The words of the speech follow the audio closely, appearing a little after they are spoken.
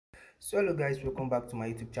So hello guys, welcome back to my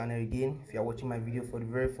YouTube channel again. If you are watching my video for the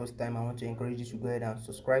very first time, I want to encourage you to go ahead and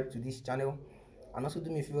subscribe to this channel, and also do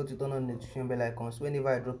me a favor to turn on the notification bell icon so whenever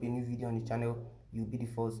I drop a new video on the channel, you'll be the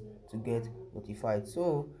first to get notified.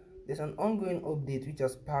 So there's an ongoing update which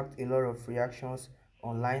has sparked a lot of reactions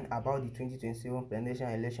online about the 2027 presidential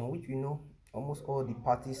election, which we know almost all the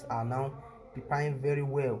parties are now preparing very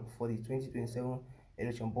well for the 2027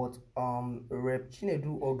 election. But Rep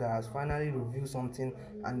Chinedu Ogah has finally revealed something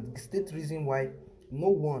and the state reason why no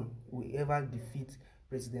one will ever defeat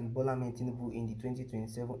President Bola Tinubu in the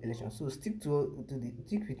 2027 election. So stick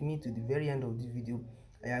with me to the very end of this video,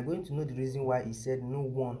 and you are going to know the reason why he said no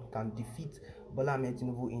one can defeat Bola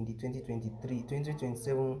Tinubu in the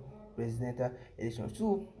 2027 presidential election.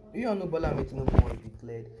 So we all know Bola Tinubu was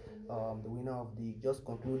declared the winner of the just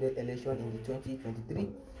concluded election in the 2023,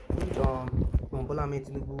 which Bola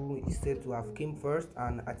Tinubu is said to have came first,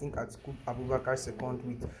 and I think Atiku Abubakar second,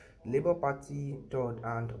 with Labour Party third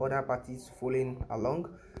and other parties following along.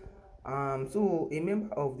 So a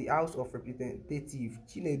member of the House of Representatives,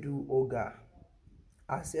 Chinedu Ogah,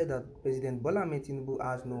 has said that President Bola Tinubu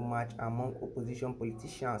has no match among opposition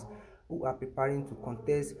politicians who are preparing to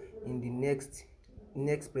contest in the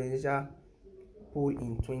next presidential poll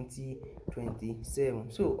in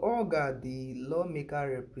 2027. So Ogah, the lawmaker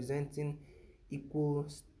representing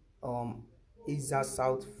equals Isa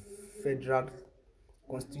South Federal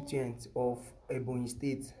constituent of Ebonyi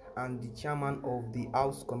State and the chairman of the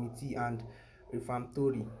House Committee and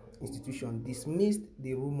Reformatory Institution, dismissed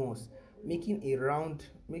the rumors making a round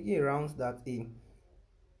that a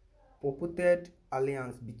purported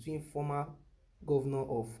alliance between former governor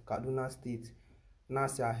of Kaduna State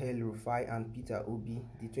Nasir Rufai and Peter Obi,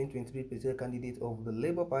 the 2023 presidential candidate of the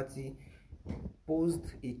Labour Party,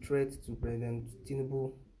 posed a threat to President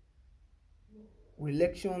Tinubu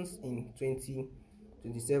re-elections in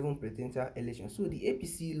 2027 presidential elections. So the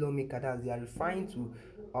APC lawmaker that they are referring to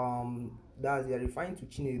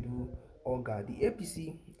Chinedu Ogah, the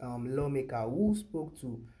APC lawmaker who spoke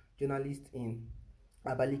to journalists in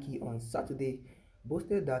Abaliki on Saturday,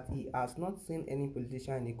 boasted that he has not seen any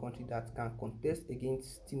politician in the country that can contest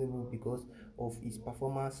against Tinubu because of his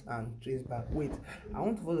performance and trace back. Wait, I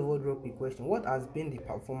want to first of all drop a question. What has been the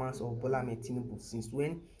performance of Bola Tinubu since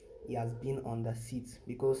when he has been on the seat?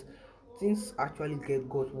 Because things actually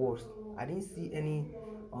got worse. I didn't see any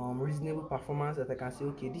reasonable performance that I can say,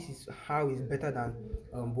 okay, this is how it's better than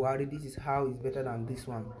Buhari, this is how it's better than this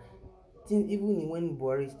one. Even when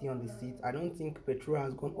Buhari is still on the seat, I don't think petrol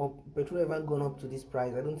has gone up. Petrol ever gone up to this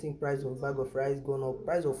price. I don't think price of bag of rice gone up.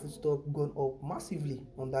 Price of foodstuff gone up massively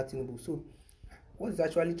on that Tinubu. So what is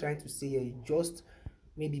actually trying to say here is just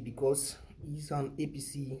maybe because he's an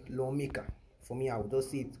APC lawmaker. For me, I would just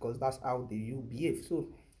say it because that's how they behave. So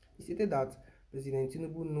he stated that President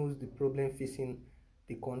Tinubu knows the problem facing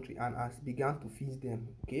the country and has begun to fix them.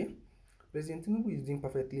 Okay, President Tinubu is doing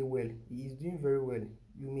perfectly well. He is doing very well.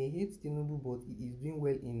 You may hate Tinubu, but he is doing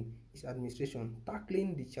well in his administration,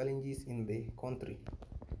 tackling the challenges in the country.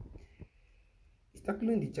 He's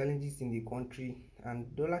tackling the challenges in the country,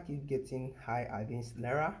 and dollar keeps getting high against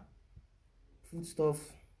naira. Foodstuff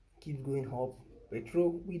keeps going up.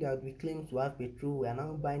 Petrol, we claim to have petrol, we are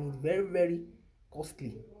now buying it very, very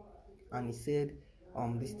costly. And he said,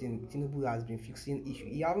 this thing Tinubu has been fixing issue.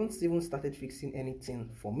 He hasn't even started fixing anything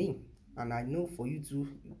for me. And I know for you too,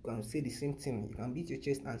 you can say the same thing. You can beat your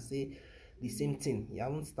chest and say the same thing. You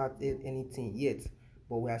haven't started anything yet,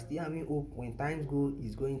 but we are still having hope. When times go,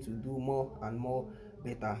 he's going to do more and more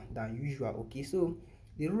better than usual. Okay, so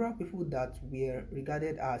the rural people that were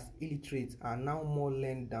regarded as illiterate are now more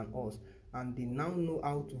learned than us, and they now know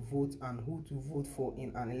how to vote and who to vote for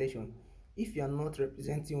in an election. If you are not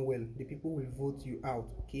representing well, the people will vote you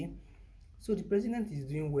out. Okay, so the president is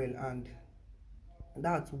doing well, and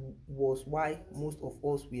that was why most of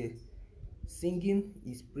us were singing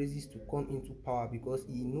his praises to come into power, because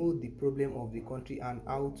he knows the problem of the country and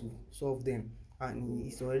how to solve them, and he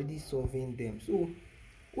is already solving them. So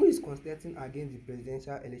who is contesting against the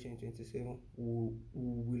presidential election in 27? Who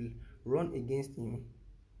will run against him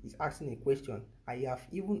is asking a question. I have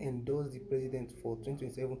even endorsed the president for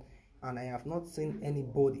 2027, and I have not seen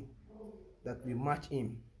anybody that will match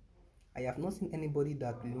him. I have not seen anybody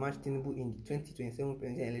that will match Tinubu in the 2027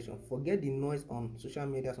 presidential election. Forget the noise on social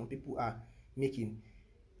media some people are making.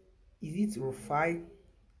 Is it Rufai,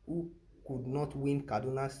 who could not win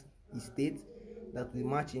Kaduna's state, that will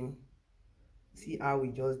match him? See how we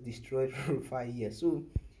just destroyed Rufai here. So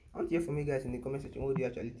I want to hear from you guys in the comment section. What do you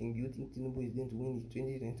actually think? Do you think Tinubu is going to win the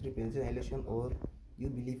 2023 presidential election, or do you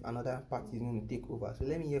believe another party is going to take over? So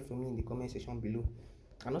let me hear from you in the comment section below.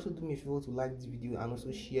 And also do me a favor to like this video and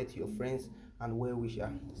also share to your friends and well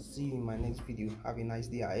wisher. See you in my next video. Have a nice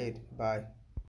day ahead. Bye.